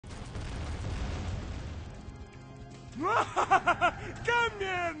Come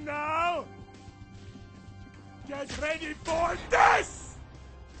here now! Get ready for this!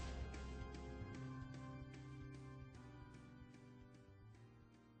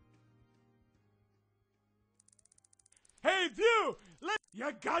 Hey, View!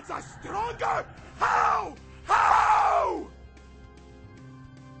 Your guns are stronger! How? How?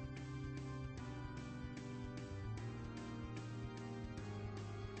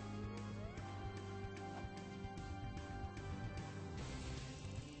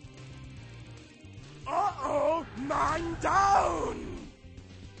 Uh-oh! Man down!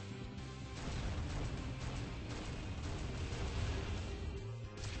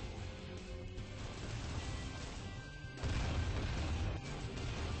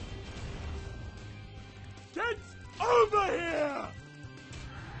 Get over here!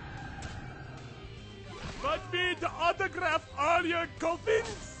 Want me to autograph all your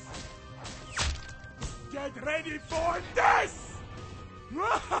coffins? Get ready for this!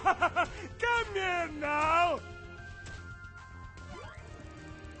 Come here now!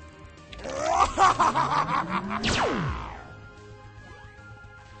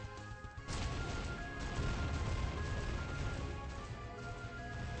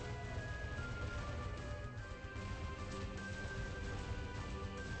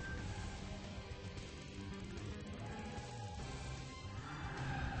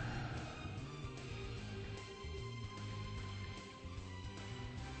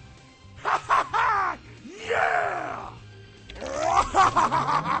 Yeah!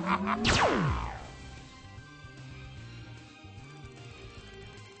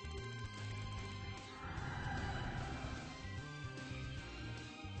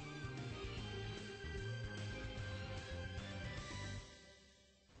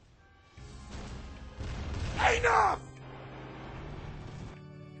 Enough!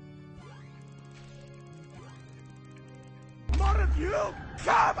 More of you?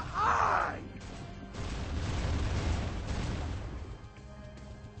 Come on!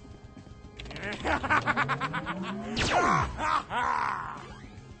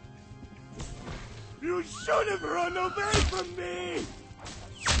 You should have run away from me!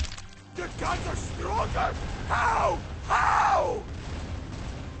 Your guns are stronger! How? How?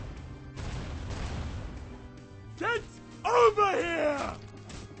 Get over here!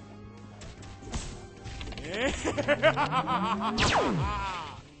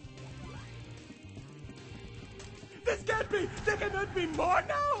 This can't be! There cannot be more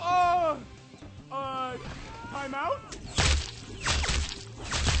now? Time out?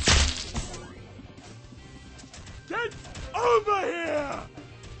 Get over here!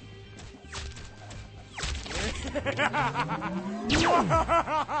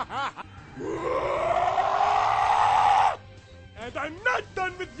 And I'm not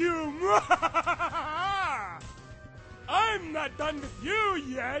done with you! I'm not done with you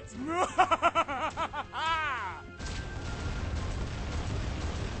yet!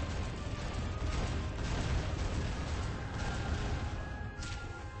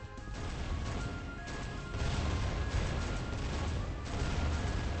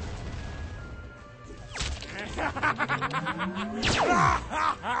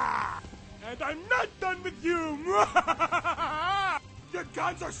 And I'm not done with you! Your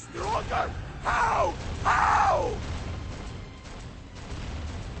guns are stronger! How? How?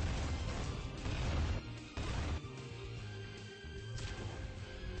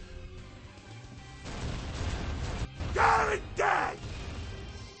 You're dead!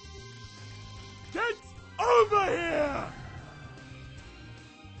 Get over here!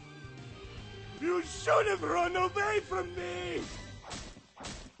 You should have run away from me!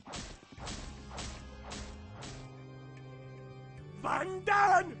 One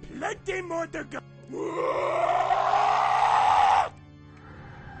down! Plenty more to go!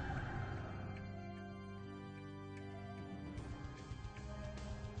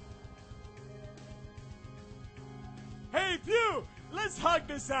 Hey, Pew! Let's hug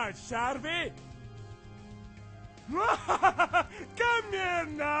this out, shall we? Come here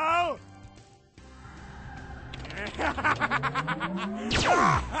now!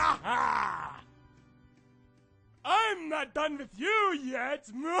 I'm not done with you yet!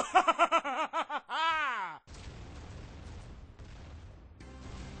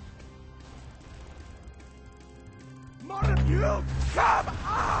 More of you? Come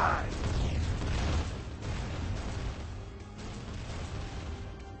on!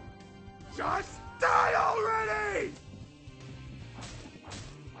 Just die already!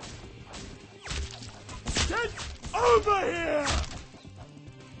 Get over here!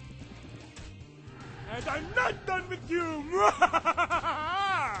 And I'm not done with you!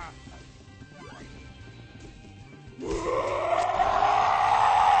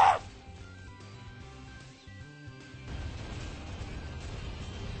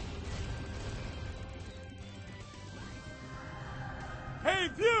 Hey,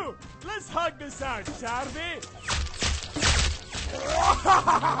 View! Let's hug this out, shall we?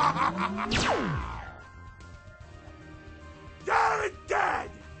 You're dead!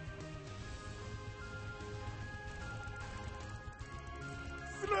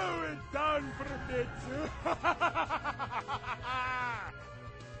 Slow it down for a bit.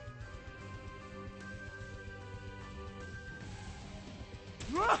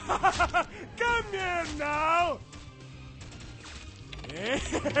 Come here now!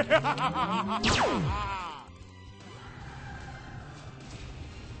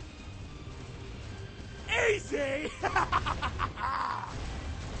 Easy!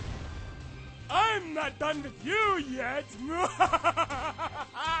 I'm not done with you yet!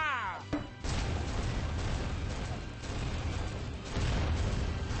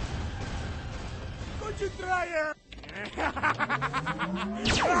 Could you try it?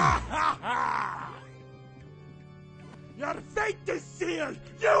 Your fate is sealed!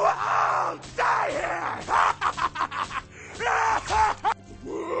 You will all die here!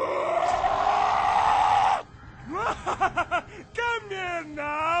 Come here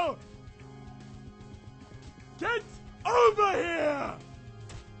now! Get over here!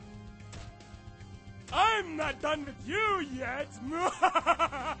 I'm not done with you yet!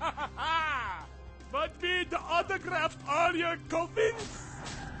 But me to autograph all your coffins?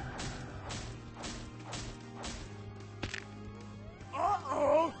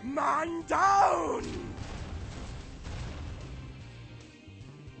 Uh-oh! Man down!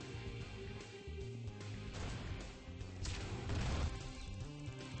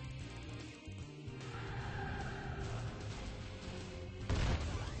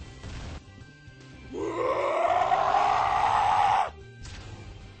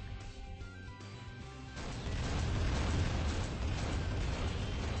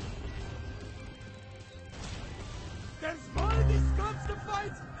 There's more of these scums to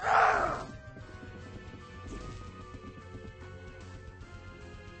fight!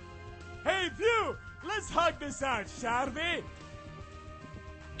 Hey, View! Let's hug this out, shall we?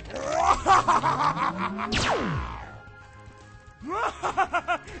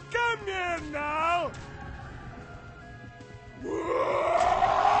 Come here now!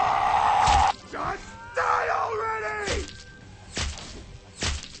 Just die already!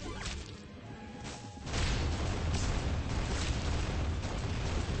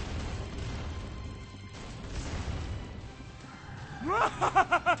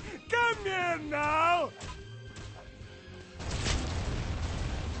 Come here now!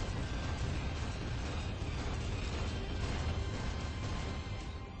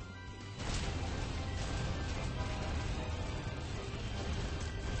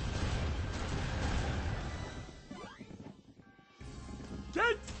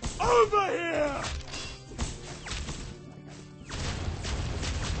 Get over here!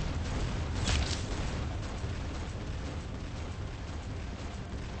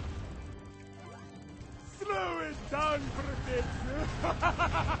 Slow it down for a bit.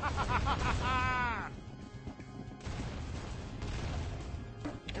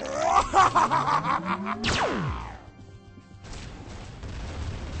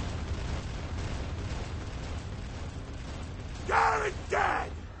 You're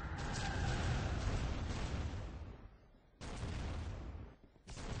dead!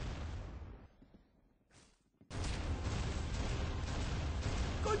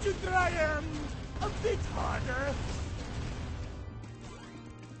 Could you try a bit harder?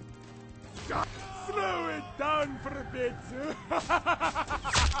 Slow it down for a bit.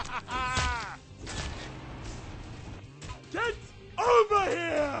 Get over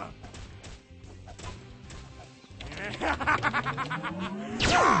here!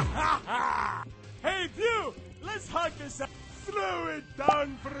 Hey, View! Let's hug this out. Slow it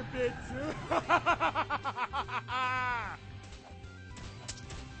down for a bit.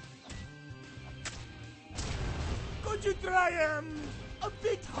 Could you try a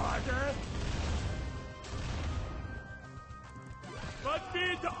bit harder? But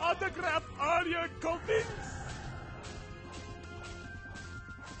me to autograph all your coffins?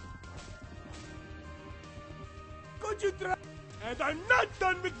 Could you try? And I'm not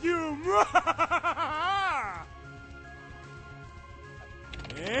done with you!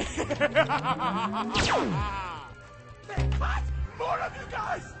 What? More of you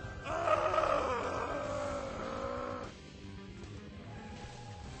guys!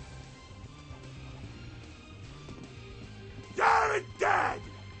 You're dead!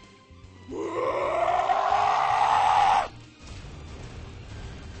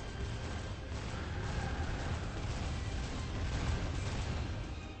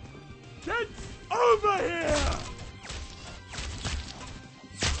 Get over here!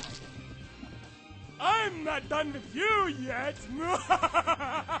 I'm not done with you yet.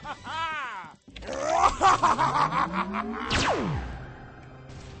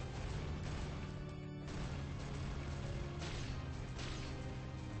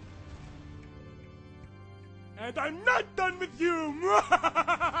 And I'm not done with you.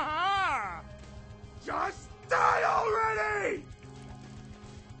 Just die already!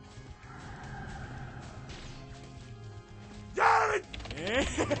 Damn it!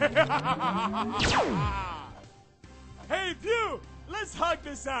 Hey, Pew! Let's hug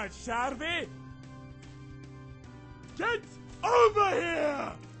this out, shall we? Get over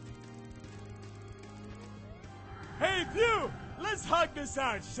here! Hey, Pew! Let's hug this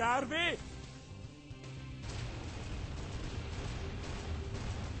out, shall we?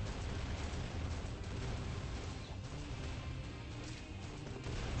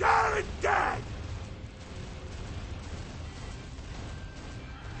 You're dead!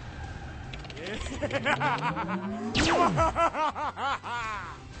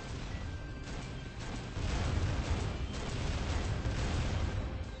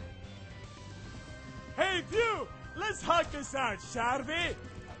 Hey, Pew! Let's hug this out, shall we?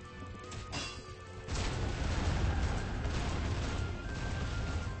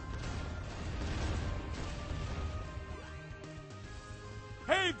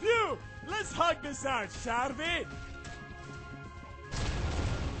 Hey, Pew! Let's hug this out, shall we?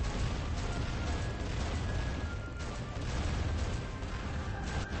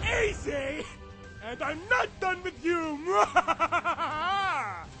 Easy! And I'm not done with you!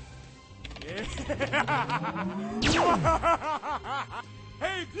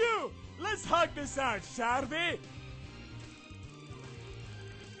 Hey, Pew! Let's hug this out, shall we?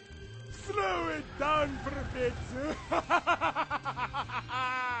 Slow it down for a bit.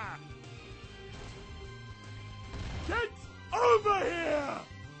 Get over here!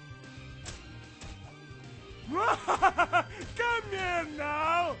 Come here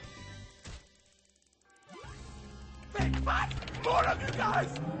now! Wait, what? More of you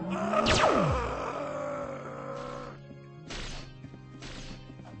guys!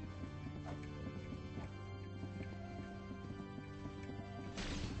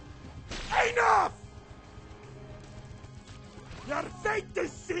 Enough! Your fate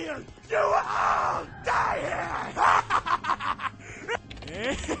is sealed! You will all die here!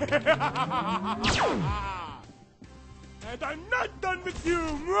 And I'm not done with you!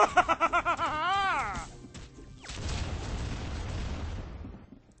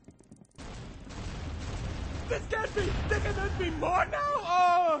 This can't be! There cannot be more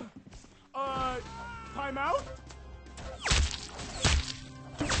now? Time out?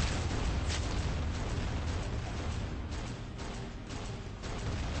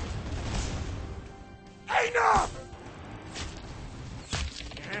 Enough!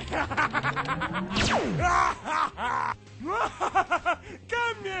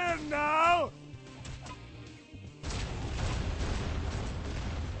 Come here now!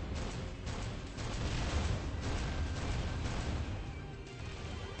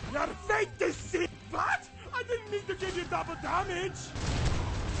 Your fate is sealed! What? I didn't mean to give you double damage!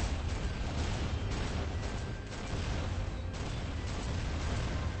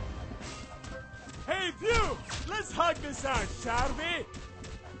 Hey, Pew! Let's hug this out, shall we?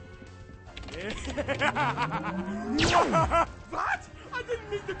 What? I didn't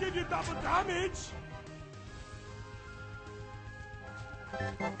mean to give you double damage!